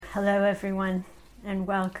Hello everyone and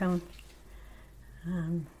welcome.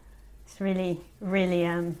 It's really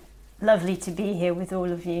lovely to be here with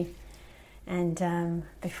all of you. And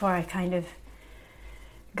before I kind of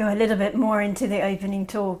go a little bit more into the opening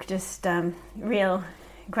talk, just real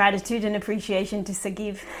gratitude and appreciation to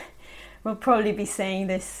Sagiv. We'll probably be saying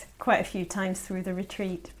this quite a few times through the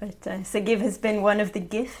retreat, but Sagiv has been one of the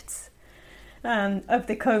gifts of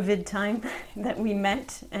the COVID time that we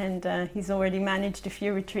met, and he's already managed a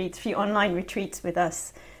few online retreats with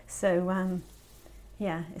us. So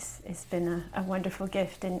it's been a wonderful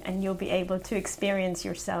gift, and you'll be able to experience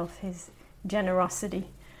yourself his generosity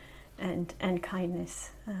and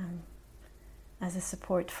kindness as a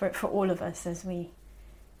support for all of us as we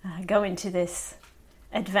go into this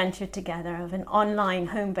adventure together of an online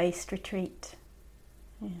home-based retreat.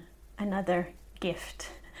 Yeah. Another gift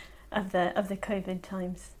of the COVID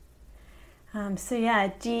times.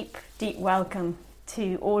 Deep welcome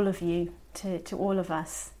to all of you, to all of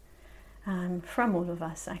us, from all of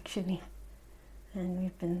us actually. And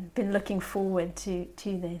we've been looking forward to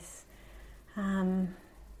this, and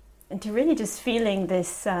to really just feeling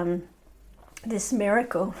this this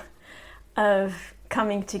miracle of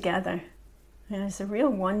coming together. It's a real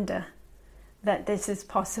wonder that this is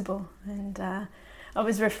possible. And I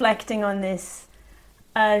was reflecting on this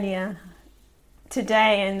earlier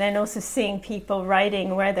today, and then also seeing people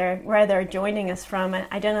writing where they're joining us from.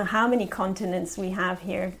 I don't know how many continents we have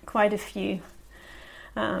here, quite a few.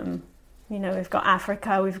 We've got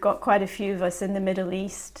Africa, we've got quite a few of us in the Middle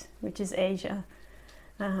East, which is Asia,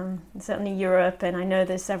 certainly Europe, and I know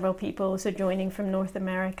there's several people also joining from North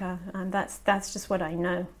America, and that's just what I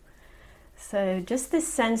know. So just this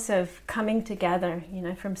sense of coming together,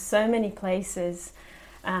 from so many places,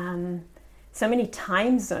 so many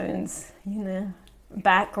time zones,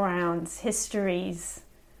 backgrounds, histories,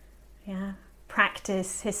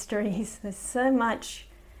 practice, histories. There's so much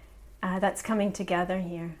that's coming together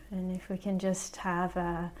here. And if we can just have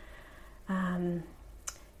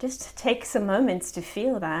just take some moments to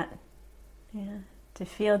feel that, to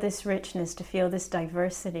feel this richness, to feel this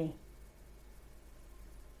diversity.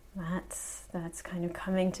 That's kind of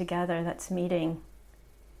coming together, that's meeting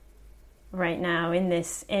right now in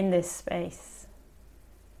this space,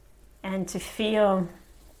 and to feel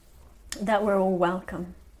that we're all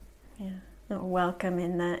welcome, welcome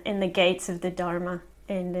in the gates of the Dharma,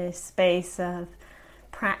 in this space of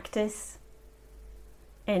practice,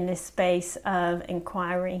 in this space of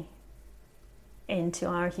inquiry into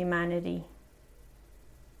our humanity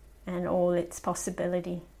and all its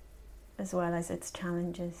possibility as well as its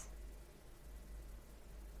challenges.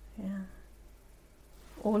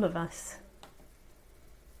 All of us,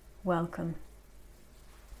 welcome.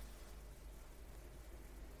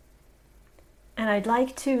 And I'd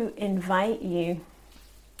like to invite you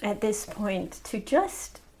at this point to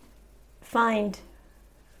just find,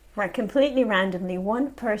 completely randomly,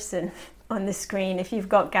 one person on the screen. If you've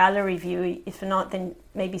got gallery view, if not, then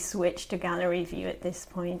maybe switch to gallery view at this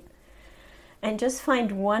point. And just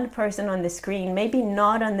find one person on the screen, maybe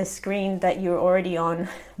not on the screen that you're already on,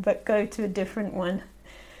 but go to a different one.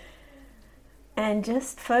 And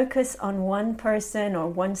just focus on one person or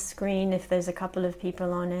one screen if there's a couple of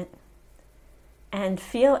people on it. And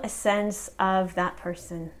feel a sense of that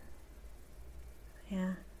person.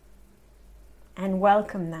 And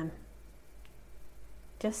welcome them.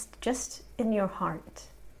 Just in your heart.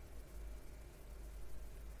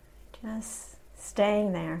 Just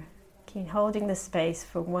staying there. Keep holding the space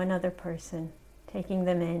for one other person, taking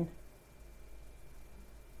them in.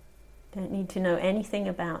 Don't need to know anything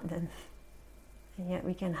about them. And yet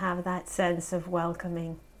we can have that sense of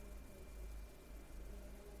welcoming,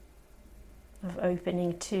 of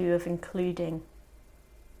opening to, of including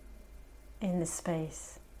in the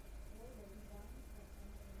space.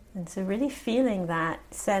 And so really feeling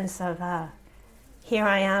that sense of, here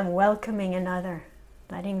I am welcoming another,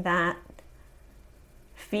 letting that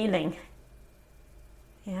feeling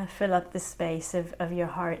fill up the space of your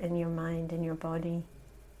heart and your mind and your body.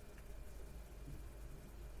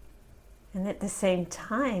 And at the same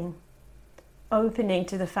time, opening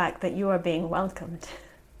to the fact that you are being welcomed.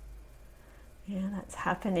 That's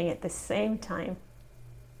happening at the same time.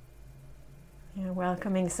 You're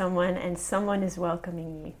welcoming someone and someone is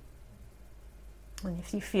welcoming you. And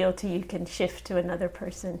if you feel to, you can shift to another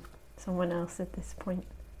person, someone else at this point.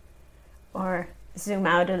 Or zoom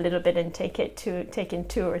out a little bit and take in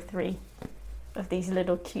 2 or 3 of these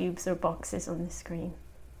little cubes or boxes on the screen.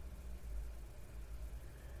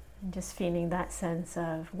 And just feeling that sense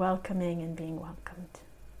of welcoming and being welcomed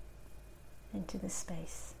into the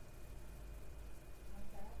space.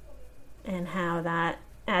 And how that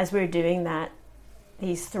as we're doing that,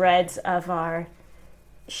 these threads of our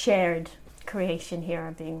shared creation here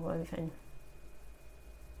are being woven.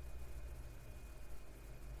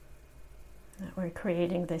 That we're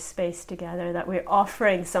creating this space together, that we're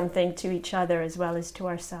offering something to each other as well as to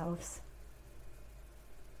ourselves.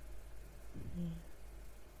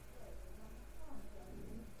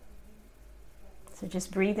 So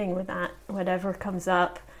just breathing with that, whatever comes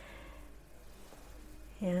up,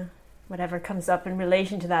 whatever comes up in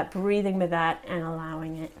relation to that, breathing with that and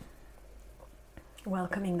allowing it.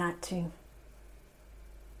 Welcoming that too.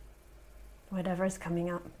 Whatever's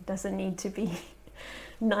coming up doesn't need to be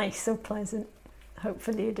nice or pleasant.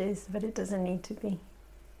 Hopefully it is, but it doesn't need to be.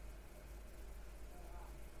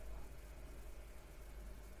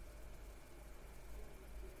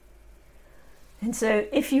 And so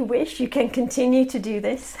if you wish, you can continue to do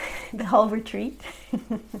this the whole retreat.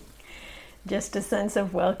 Just a sense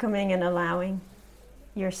of welcoming and allowing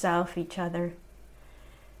yourself, each other.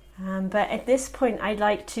 But at this point, I'd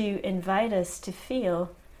like to invite us to feel,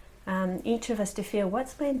 each of us to feel,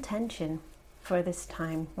 what's my intention for this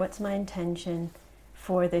time? What's my intention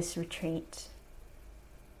for this retreat?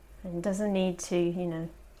 And it doesn't need to, you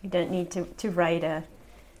don't need to write a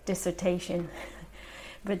dissertation.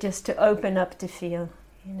 But just to open up to feel,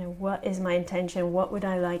 what is my intention? What would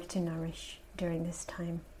I like to nourish during this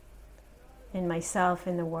time? In myself,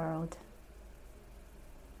 in the world.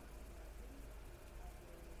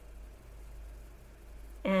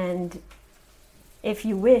 And if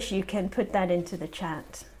you wish, you can put that into the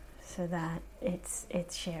chat so that it's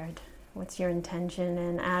shared. What's your intention?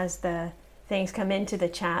 And as the things come into the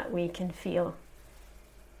chat, we can feel,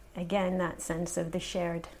 again, that sense of the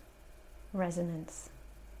shared resonance.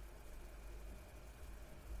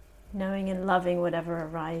 Knowing and loving whatever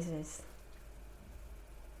arises.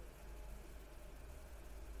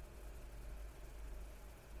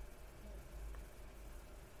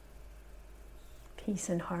 Peace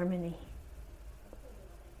and harmony.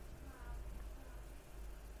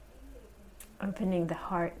 Opening the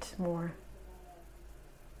heart more.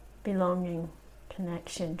 Belonging,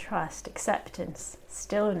 connection, trust, acceptance,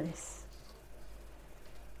 stillness,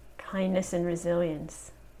 kindness and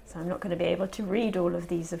resilience. So I'm not going to be able to read all of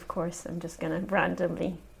these, of course. I'm just going to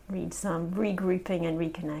randomly read some. Regrouping and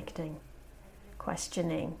reconnecting.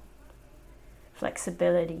 Questioning.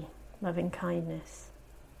 Flexibility. Loving kindness.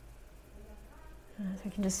 So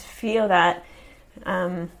we can just feel that,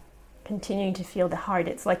 continuing to feel the heart.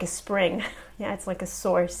 It's like a spring. It's like a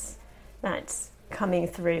source that's coming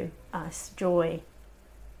through us. Joy.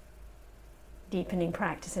 Deepening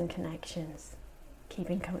practice and connections.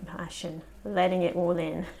 Keeping compassion. Letting it all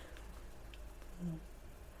in.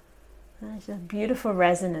 There's a beautiful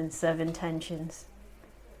resonance of intentions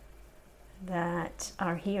that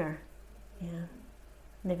are here.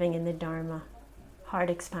 Living in the Dharma. Heart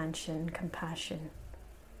expansion, compassion.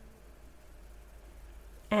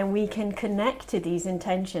 And we can connect to these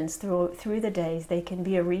intentions through the days. They can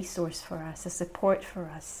be a resource for us, a support for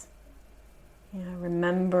us.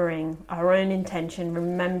 Remembering our own intention,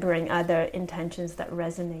 remembering other intentions that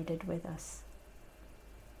resonated with us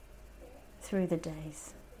through the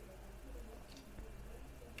days.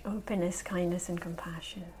 Openness, kindness, and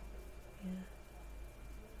compassion.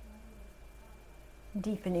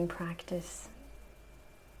 Deepening practice.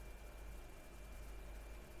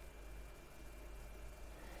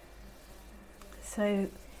 So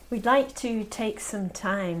we'd like to take some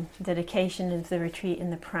time, dedication of the retreat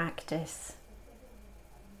and the practice,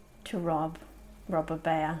 to Rob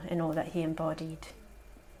Abaya and all that he embodied.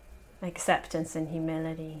 Acceptance and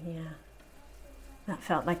humility, That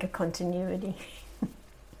felt like a continuity.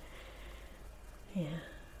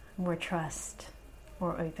 More trust,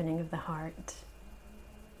 more opening of the heart.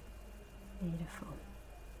 Beautiful.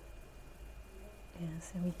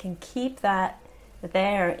 So we can keep that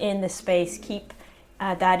there in the space, keep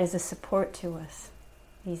that as a support to us,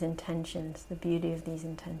 these intentions, the beauty of these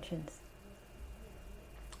intentions.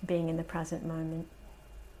 Being in the present moment.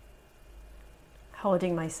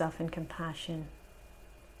 Holding myself in compassion.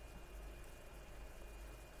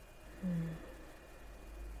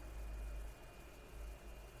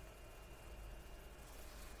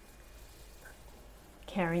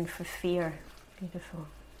 Caring for fear. Beautiful.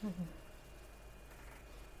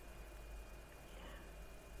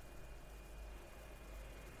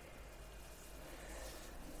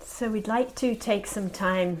 So we'd like to take some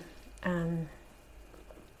time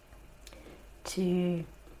to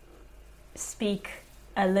speak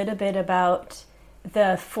a little bit about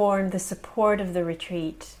the form, the support of the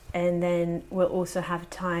retreat, and then we'll also have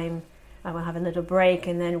time, we'll have a little break,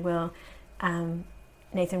 and then we'll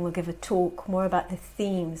Nathan will give a talk more about the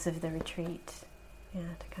themes of the retreat,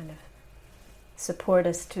 to kind of support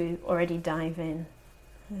us to already dive in.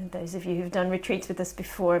 And those of you who've done retreats with us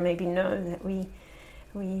before maybe know that we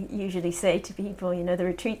usually say to people, the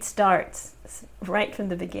retreat starts right from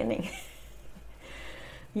the beginning.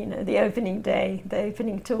 The opening day, the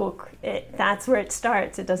opening talk, that's where it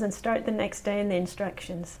starts. It doesn't start the next day in the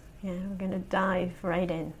instructions. We're going to dive right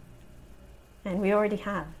in. And we already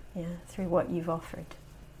have, through what you've offered.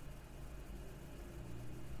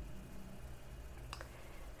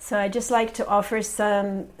 So I'd just like to offer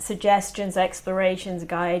some suggestions, explorations,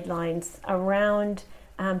 guidelines around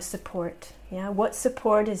support. What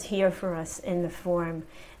support is here for us in the form?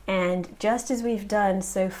 And just as we've done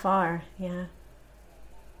so far,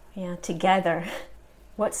 together,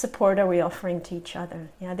 what support are we offering to each other?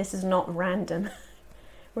 This is not random.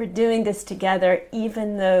 We're doing this together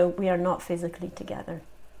even though we are not physically together.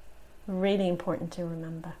 Really important to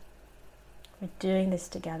remember. We're doing this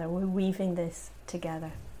together. We're weaving this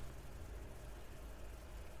together.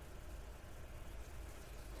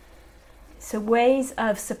 So ways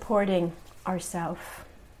of supporting ourselves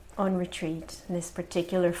on retreat, in this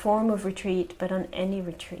particular form of retreat, but on any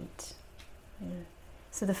retreat.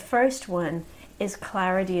 So the first one is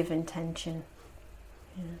clarity of intention.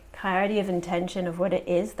 Clarity of intention of what it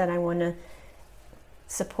is that I want to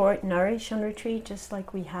support, nourish on retreat, just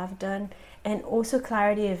like we have done. And also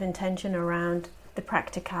clarity of intention around the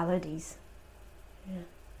practicalities.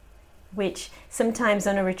 Which sometimes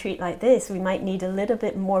on a retreat like this, we might need a little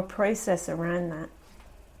bit more process around that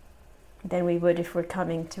than we would if we're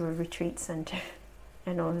coming to a retreat center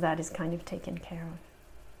and all of that is kind of taken care of.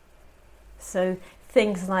 So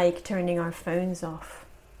things like turning our phones off.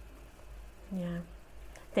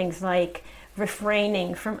 Things like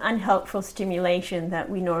refraining from unhelpful stimulation that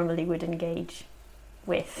we normally would engage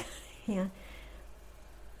with. It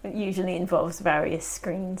usually involves various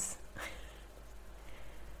screens.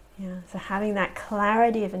 So having that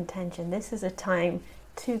clarity of intention, this is a time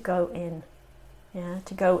to go in.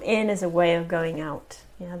 To go in as a way of going out.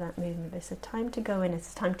 That movement. It's a time to go in.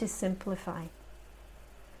 It's a time to simplify.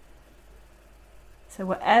 So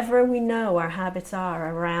whatever we know our habits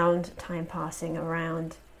are around time passing,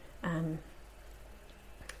 around kind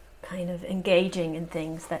of engaging in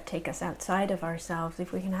things that take us outside of ourselves,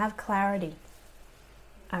 if we can have clarity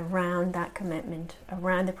around that commitment,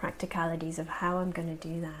 around the practicalities of how I'm going to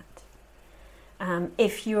do that.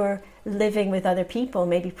 If you're living with other people,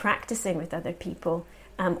 maybe practicing with other people,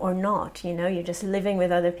 or not, you're just living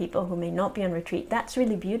with other people who may not be on retreat, that's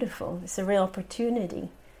really beautiful. It's a real opportunity.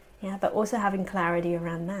 But also having clarity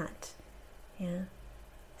around that.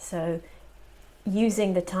 So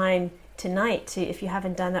using the time tonight to, if you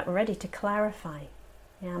haven't done that already, to clarify.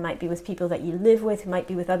 It might be with people that you live with, it might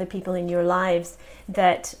be with other people in your lives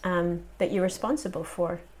that that you're responsible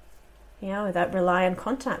for, that rely on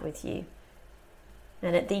contact with you.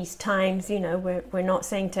 And at these times, we're not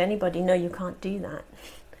saying to anybody, no, you can't do that.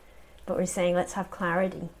 But we're saying, let's have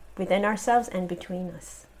clarity within ourselves and between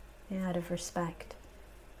us, out of respect.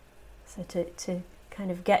 So to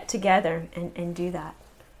kind of get together and do that,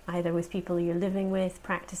 either with people you're living with,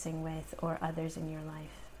 practicing with, or others in your life.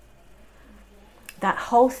 That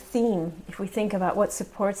whole theme, if we think about what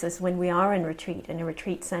supports us when we are in retreat, in a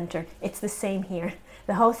retreat center, it's the same here.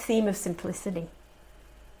 The whole theme of simplicity.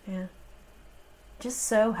 Just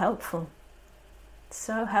so helpful.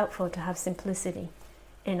 So helpful to have simplicity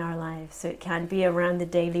in our lives. So it can be around the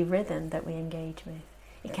daily rhythm that we engage with.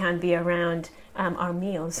 It can be around our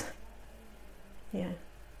meals. It's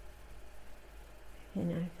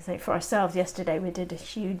like for ourselves, yesterday we did a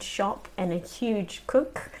huge shop and a huge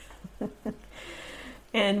cook.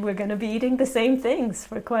 And we're going to be eating the same things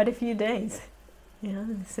for quite a few days.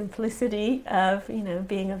 The simplicity of,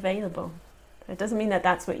 being available. It doesn't mean that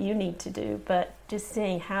that's what you need to do, but just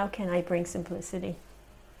saying, how can I bring simplicity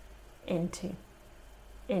into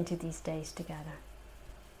these days together?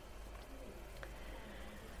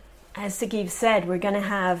 As Sagiv said, we're going to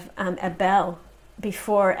have a bell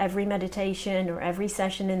before every meditation or every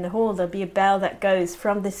session in the hall. There'll be a bell that goes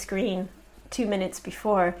from the screen 2 minutes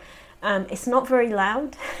before. It's not very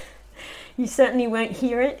loud. You certainly won't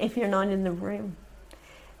hear it if you're not in the room.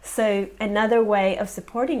 So another way of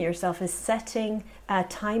supporting yourself is setting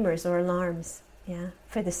timers or alarms,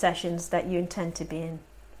 for the sessions that you intend to be in.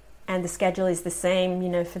 And the schedule is the same,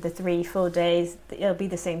 for the 3 full days. It'll be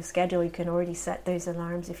the same schedule. You can already set those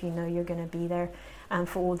alarms if you know you're going to be there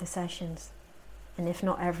for all the sessions. And if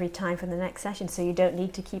not every time for the next session, so you don't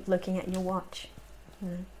need to keep looking at your watch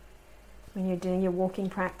when you're doing your walking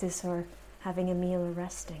practice or having a meal or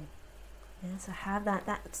resting. So have that.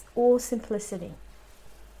 That's all simplicity.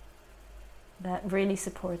 that really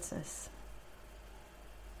supports us.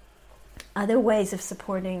 Other ways of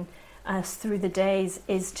supporting us through the days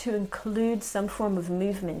is to include some form of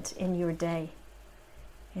movement in your day.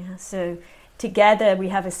 Yeah, so together we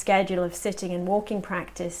have a schedule of sitting and walking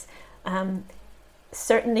practice.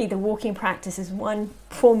 Certainly the walking practice is one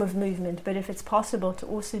form of movement, but if it's possible to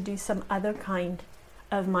also do some other kind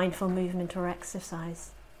of mindful movement or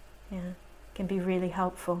exercise, yeah, can be really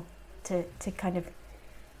helpful to kind of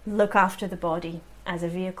look after the body as a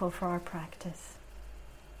vehicle for our practice.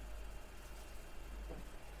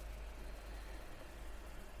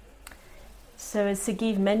 So as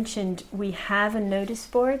Sagiv mentioned, we have a notice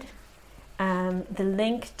board. The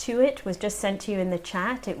link to it was just sent to you in the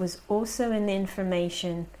chat. It was also in the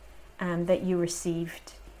information that you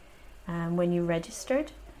received when you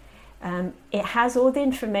registered. It has all the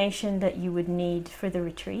information that you would need for the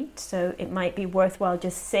retreat, so it might be worthwhile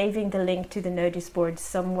just saving the link to the notice board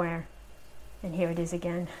somewhere. And here it is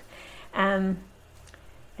again. I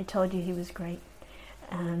told you he was great.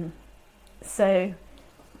 So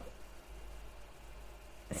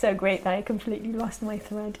great that I completely lost my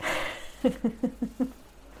thread.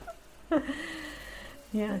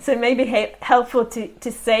 Yeah, so maybe helpful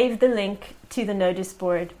to save the link to the notice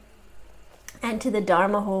board and to the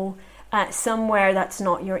Dharma hall somewhere that's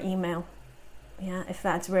not your email. Yeah, if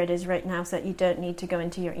that's where it is right now, so that you don't need to go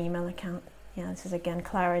into your email account. Yeah, this is again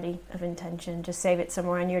clarity of intention. Just save it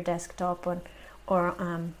somewhere on your desktop or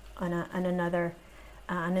on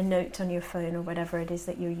a note on your phone or whatever it is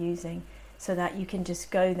that you're using, so that you can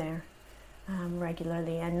just go there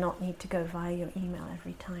regularly and not need to go via your email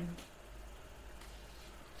every time.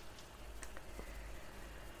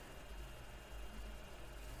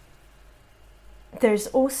 There's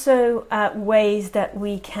also ways that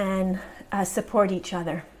we can support each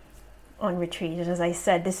other on retreat. And as I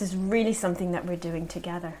said, this is really something that we're doing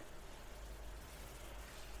together.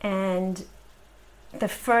 And the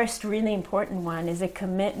first really important one is a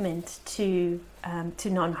commitment to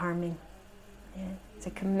non-harming. Yeah. It's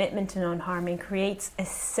a commitment to non-harming, creates a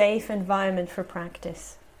safe environment for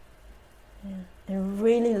practice. Yeah. And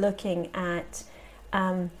really looking at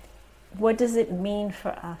what does it mean for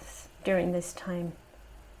us during this time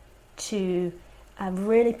to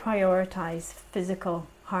really prioritize physical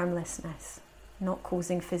harmlessness, not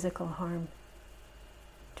causing physical harm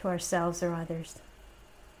to ourselves or others.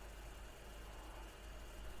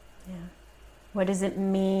 Yeah. What does it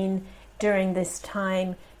mean during this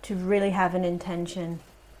time to really have an intention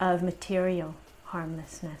of material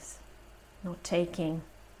harmlessness, not taking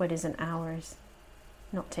what isn't ours,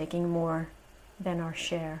 not taking more than our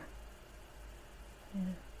share. Yeah.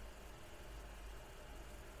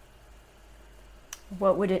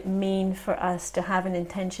 What would it mean for us to have an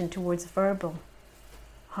intention towards verbal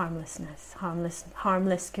harmlessness,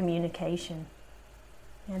 harmless communication?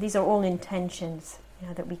 Yeah, these are all intentions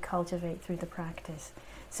that we cultivate through the practice.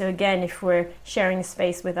 So again, if we're sharing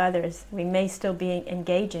space with others, we may still be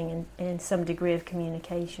engaging in some degree of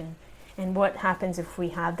communication. And what happens if we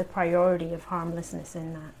have the priority of harmlessness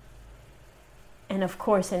in that? And of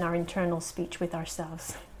course, in our internal speech with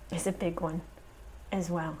ourselves is a big one as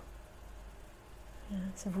well. Yeah,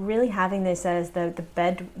 so really having this as the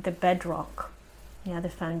bedrock, the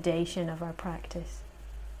foundation of our practice.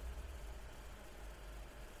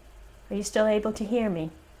 Are you still able to hear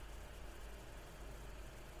me?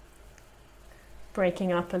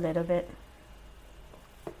 Breaking up a little bit.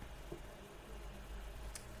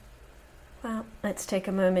 Well, let's take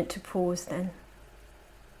a moment to pause then.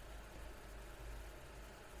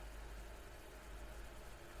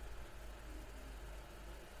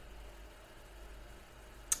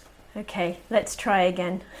 Okay, let's try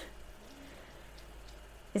again.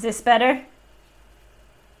 Is this better?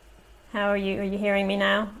 How are you? Are you hearing me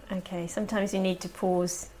now? Okay, sometimes you need to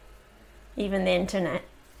pause, even the internet.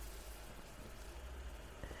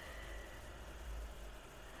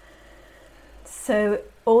 So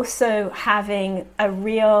also having a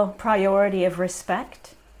real priority of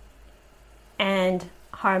respect and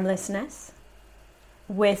harmlessness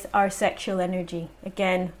with our sexual energy.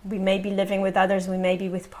 Again, we may be living with others, we may be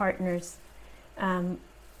with partners.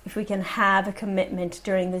 If we can have a commitment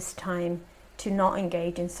during this time to not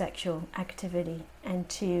engage in sexual activity and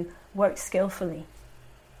to work skillfully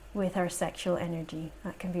with our sexual energy,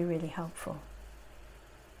 that can be really helpful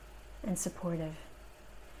and supportive.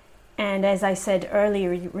 And as I said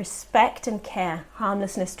earlier, respect and care,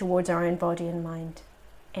 harmlessness towards our own body and mind,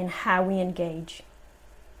 and how we engage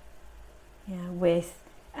with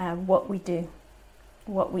what we do,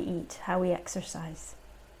 what we eat, how we exercise.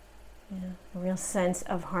 A real sense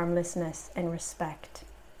of harmlessness and respect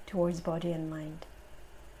towards body and mind.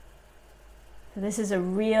 So this is a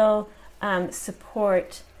real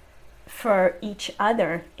support for each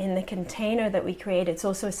other in the container that we create. It's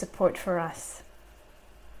also a support for us.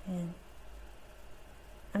 Yeah.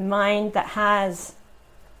 A mind that has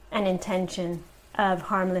an intention of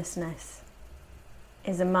harmlessness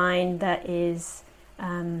is a mind that is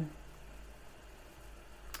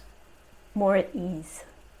more at ease.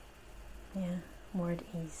 Yeah, more at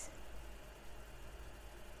ease.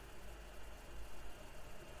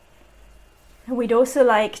 And we'd also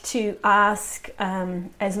like to ask,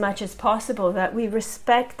 as much as possible, that we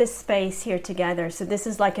respect this space here together. So this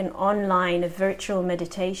is like an online, a virtual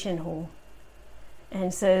meditation hall.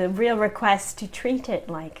 And so real request to treat it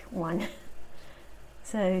like one.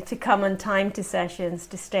 So to come on time to sessions,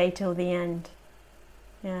 to stay till the end.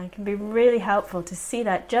 Yeah, it can be really helpful to see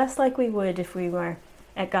that, just like we would if we were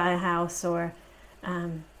at Gaia House or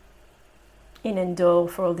in Indul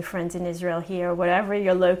for all the friends in Israel here, whatever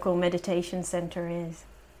your local meditation center is.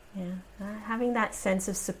 Yeah, having that sense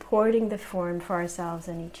of supporting the form for ourselves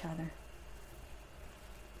and each other.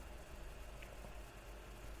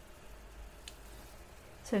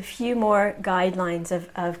 So a few more guidelines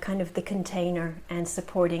of kind of the container and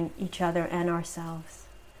supporting each other and ourselves.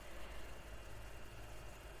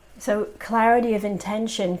 So clarity of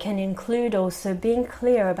intention can include also being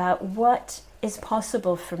clear about what is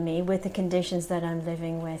possible for me with the conditions that I'm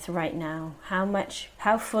living with right now.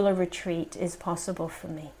 How full a retreat is possible for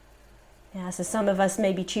me. Yeah, so some of us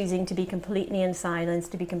may be choosing to be completely in silence,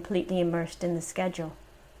 to be completely immersed in the schedule.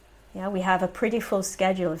 Yeah, we have a pretty full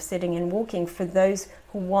schedule of sitting and walking for those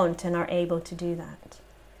who want and are able to do that.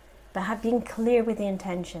 But being clear with the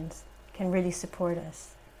intentions can really support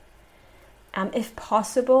us. If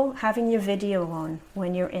possible, having your video on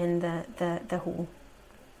when you're in the hall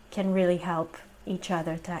can really help each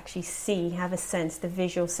other to actually see, have a sense, the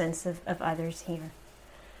visual sense of others here.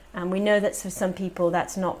 We know that for some people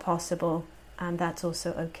that's not possible, and that's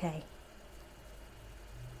also okay.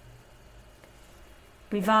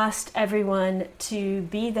 We've asked everyone to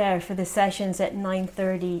be there for the sessions at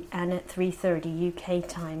 9:30 and at 3:30 UK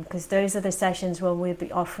time, because those are the sessions where we'll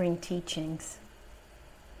be offering teachings.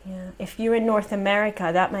 Yeah. If you're in North America,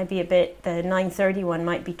 that might be the 9:30 one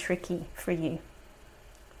might be tricky for you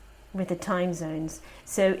with the time zones.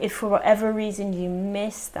 So if for whatever reason you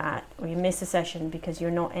miss that, or you miss a session because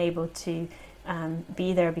you're not able to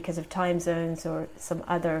be there because of time zones or some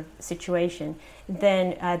other situation,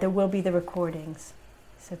 then there will be the recordings.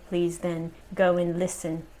 So please then go and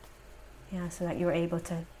listen, so that you're able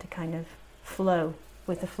to kind of flow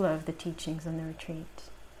with the flow of the teachings on the retreat.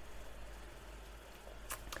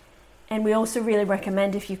 And we also really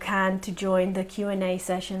recommend, if you can, to join the Q&A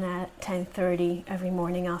session at 10:30 every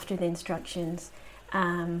morning after the instructions,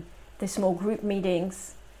 the small group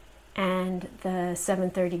meetings, and the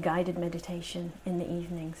 7:30 guided meditation in the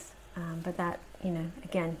evenings. But that,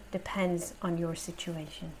 again, depends on your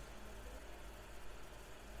situation.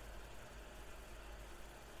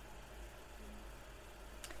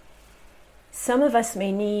 Some of us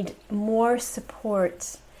may need more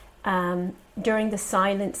support during the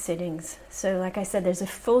silent sittings. So like I said, there's a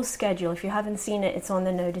full schedule. If you haven't seen it, it's on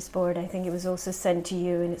the notice board. I think it was also sent to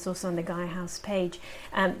you, and it's also on the Gaia House page,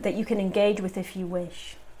 that you can engage with if you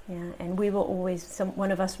wish. Yeah, and we will always,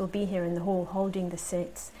 one of us will be here in the hall holding the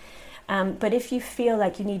sits. But if you feel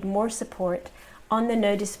like you need more support, on the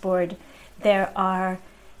notice board there are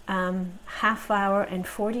half-hour and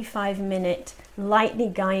 45-minute lightly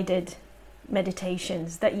guided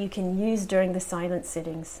meditations that you can use during the silent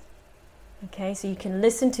sittings. Okay, so you can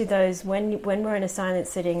listen to those when we're in a silent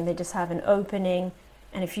sitting. They just have an opening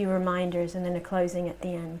and a few reminders and then a closing at the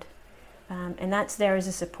end. And that's there as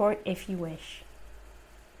a support if you wish.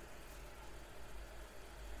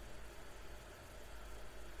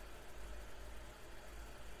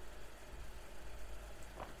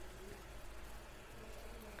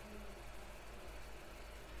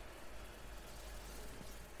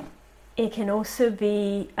 It can also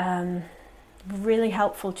be really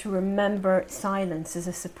helpful to remember silence as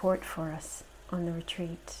a support for us on the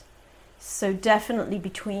retreat. So definitely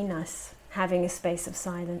between us, having a space of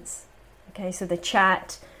silence. Okay, so the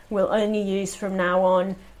chat we'll only use from now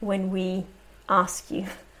on when we ask you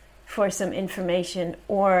for some information,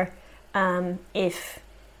 or if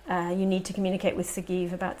you need to communicate with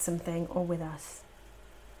Sagiv about something, or with us.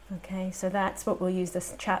 Okay, so that's what we'll use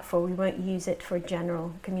this chat for. We won't use it for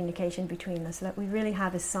general communication between us, so that we really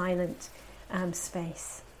have a silent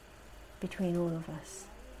space between all of us.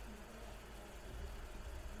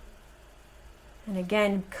 And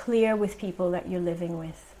again, clear with people that you're living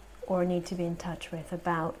with or need to be in touch with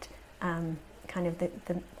about kind of the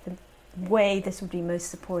way this would be most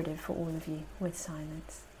supportive for all of you with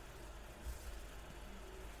silence.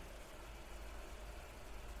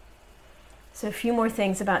 So a few more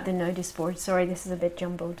things about the notice board. Sorry, this is a bit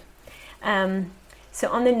jumbled. So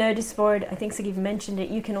on the notice board, I think Sagiv mentioned it,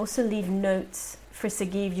 you can also leave notes for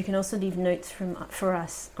Sagiv. You can also leave notes for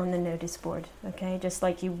us on the notice board, okay? Just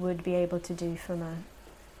like you would be able to do from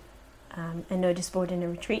a notice board in a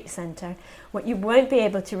retreat center. What you won't be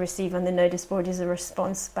able to receive on the notice board is a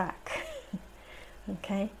response back,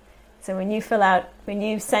 okay? So when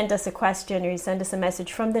you send us a question or you send us a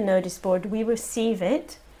message from the notice board, we receive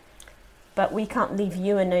it, but we can't leave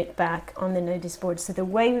you a note back on the notice board. So the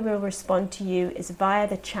way we will respond to you is via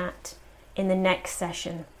the chat in the next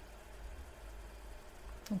session.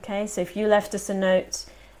 Okay, so if you left us a note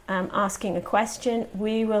asking a question,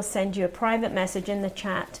 we will send you a private message in the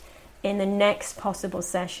chat in the next possible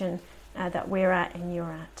session that we're at and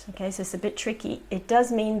you're at. Okay, so it's a bit tricky. It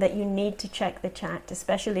does mean that you need to check the chat,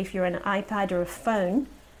 especially if you're on an iPad or a phone.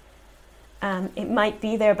 It might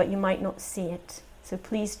be there, but you might not see it. So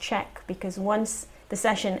please check, because once the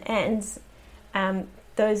session ends,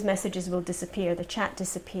 those messages will disappear. The chat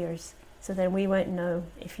disappears. So then we won't know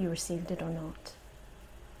if you received it or not.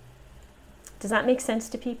 Does that make sense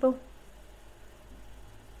to people?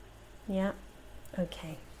 Yeah?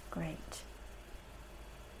 Okay, great.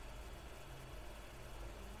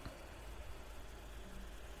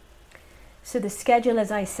 So the schedule,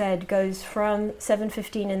 as I said, goes from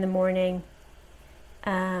 7:15 in the morning.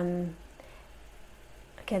 Okay,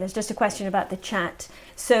 there's just a question about the chat.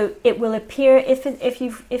 So it will appear, if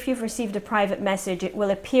you've received a private message, it will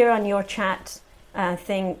appear on your chat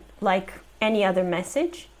thing like any other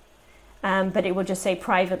message, but it will just say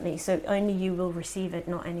privately. So only you will receive it,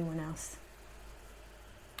 not anyone else.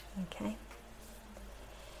 Okay.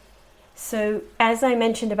 So as I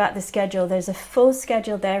mentioned about the schedule, there's a full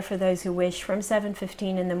schedule there for those who wish, from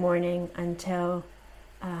 7:15 in the morning until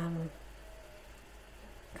I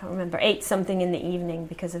can't remember, 8 something in the evening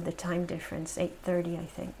because of the time difference, 8:30 I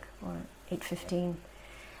think, or 8:15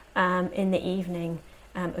 in the evening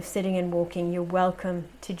of sitting and walking. You're welcome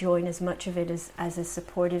to join as much of it as is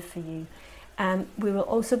supportive for you. We will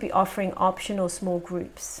also be offering optional small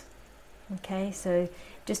groups. Okay, so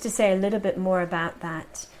just to say a little bit more about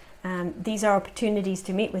that, these are opportunities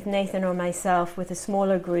to meet with Nathan or myself with a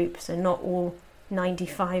smaller group, so not all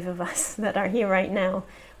 95 of us that are here right now,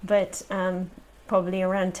 but probably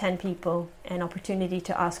around 10 people, an opportunity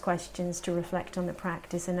to ask questions, to reflect on the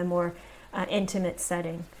practice in a more intimate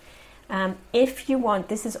setting. If you want,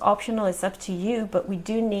 this is optional, it's up to you, but we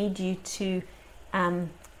do need you to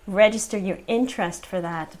register your interest for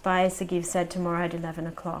that by, as Sagiv said, tomorrow at 11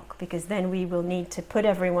 o'clock, because then we will need to put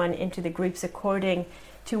everyone into the groups according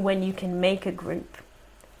to when you can make a group,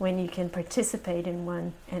 when you can participate in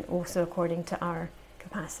one, and also according to our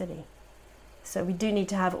capacity. So we do need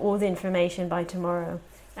to have all the information by tomorrow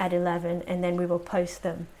at 11, and then we will post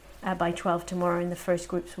them by 12 tomorrow, and the first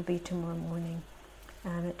groups will be tomorrow morning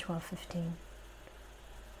at 12:15.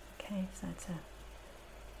 Okay, so that's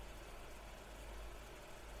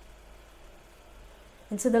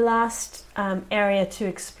And so the last area to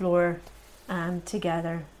explore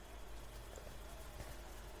together.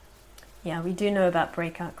 Yeah, we do know about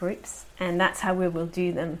breakout groups, and that's how we will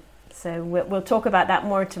do them. So we'll talk about that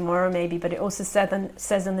more tomorrow maybe, but it also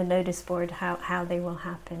says on the notice board how they will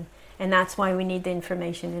happen. And that's why we need the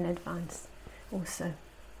information in advance also.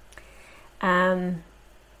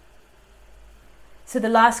 So the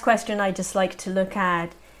last question I'd just like to look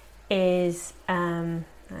at is,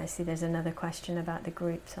 I see there's another question about the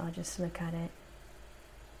group, so I'll just look at it.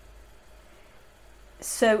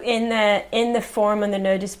 So in the form on the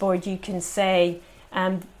notice board, you can say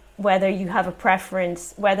whether you have a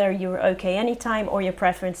preference, whether you're okay anytime, or your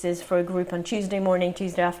preference is for a group on Tuesday morning,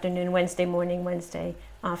 Tuesday afternoon, Wednesday morning, Wednesday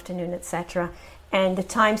afternoon, etc. And the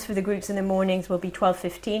times for the groups in the mornings will be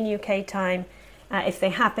 12:15 UK time. If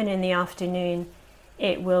they happen in the afternoon,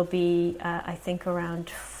 it will be I think around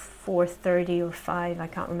 4:30 or 5. I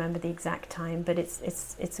can't remember the exact time, but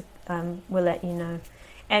we'll let you know,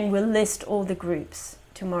 and we'll list all the groups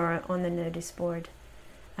tomorrow on the notice board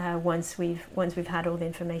once we've had all the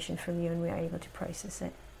information from you and we are able to process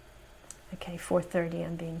it. Okay, 4:30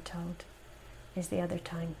 I'm being told is the other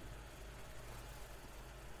time.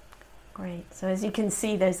 Great. So as you can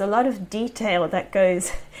see, there's a lot of detail that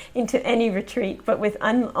goes into any retreat, but with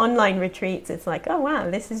online retreats, it's like, oh wow,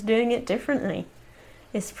 this is doing it differently.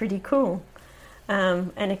 It's pretty cool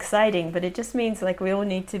and exciting, but it just means like we all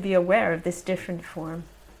need to be aware of this different form.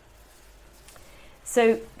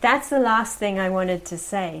 So that's the last thing I wanted to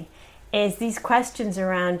say, is these questions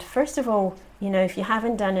around, first of all, If you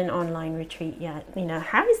haven't done an online retreat yet,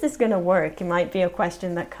 how is this going to work? It might be a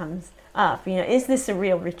question that comes up. Is this a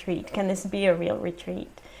real retreat? Can this be a real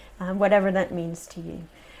retreat? Whatever that means to you.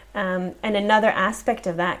 And another aspect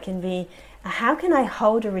of that can be, how can I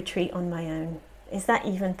hold a retreat on my own? Is that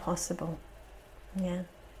even possible? Yeah,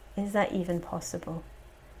 is that even possible?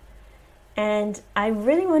 And I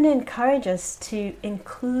really want to encourage us to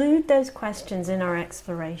include those questions in our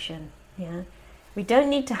exploration. Yeah, we don't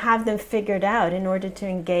need to have them figured out in order to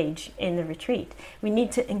engage in the retreat. We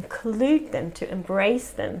need to include them, to embrace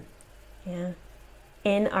them, yeah,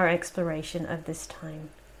 in our exploration of this time,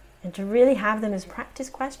 and to really have them as practice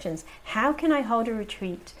questions. How can I hold a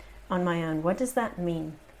retreat on my own? What does that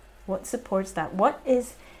mean? What supports that? What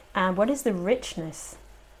is the richness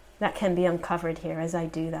that can be uncovered here as I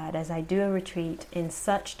do that, as I do a retreat in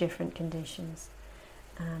such different conditions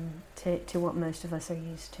to what most of us are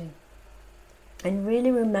used to? And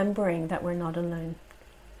really remembering that we're not alone.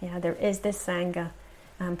 Yeah, there is this Sangha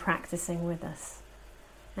practicing with us.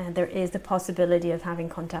 And there is the possibility of having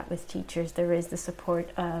contact with teachers. There is the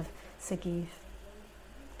support of Sagiv.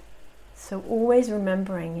 So always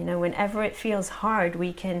remembering, whenever it feels hard,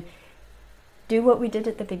 we can do what we did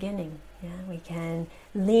at the beginning. Yeah, we can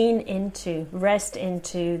lean into, rest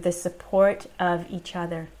into the support of each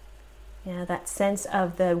other. Yeah, that sense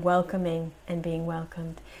of the welcoming and being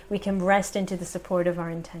welcomed. We can rest into the support of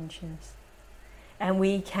our intentions. And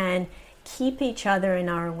we can keep each other in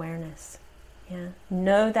our awareness. Yeah,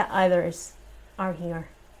 know that others are here.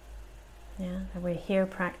 Yeah, that we're here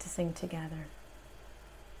practicing together.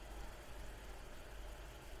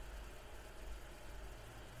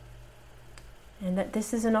 And that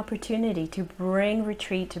this is an opportunity to bring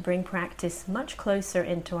retreat, to bring practice much closer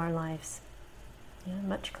into our lives. Yeah,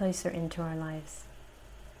 much closer into our lives.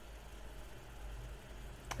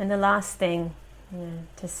 And the last thing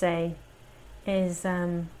to say is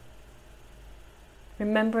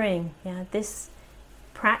remembering this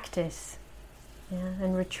practice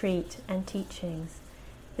and retreat and teachings.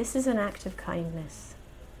 This is an act of kindness.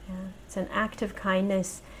 Yeah? It's an act of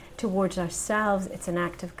kindness towards ourselves. It's an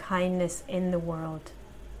act of kindness in the world,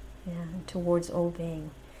 and towards all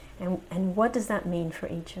being. And what does that mean for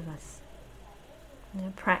each of us?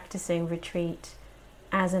 Practicing retreat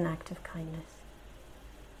as an act of kindness.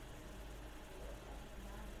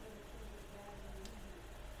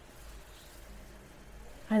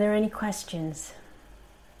 Are there any questions?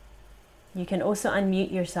 You can also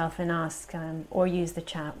unmute yourself and ask, or use the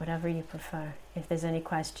chat, whatever you prefer, if there's any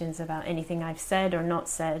questions about anything I've said or not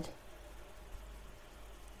said.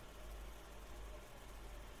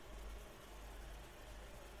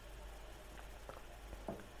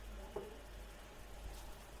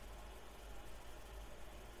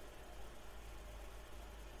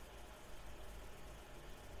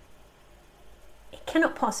 It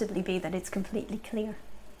cannot possibly be that it's completely clear.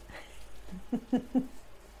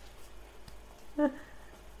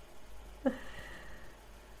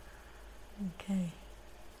 Okay.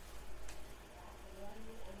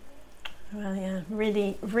 Well, yeah,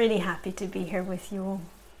 really happy to be here with you all,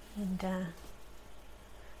 and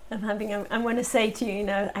I want to say to you,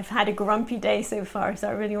 I've had a grumpy day so far, so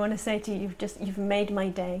I really want to say to you, you've made my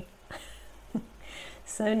day.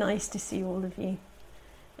 So nice to see all of you,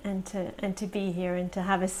 and to be here, and to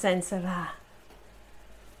have a sense of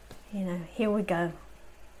here we go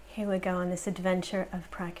on this adventure of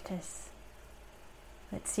practice.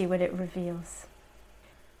 Let's see what it reveals.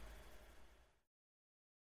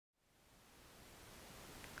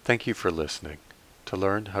 Thank you for listening. To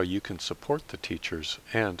learn how you can support the teachers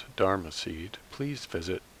and Dharma Seed, please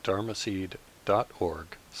visit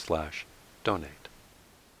dharmaseed.org/donate.